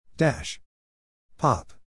Dash.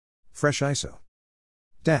 Pop. Fresh ISO.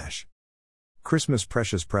 Dash. Christmas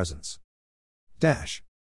precious presents. Dash.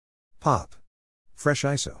 Pop. Fresh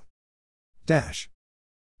ISO. Dash.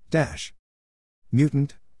 Dash.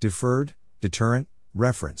 Mutant, deferred, deterrent,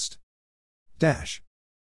 referenced. Dash.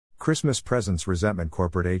 Christmas presents resentment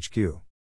corporate HQ.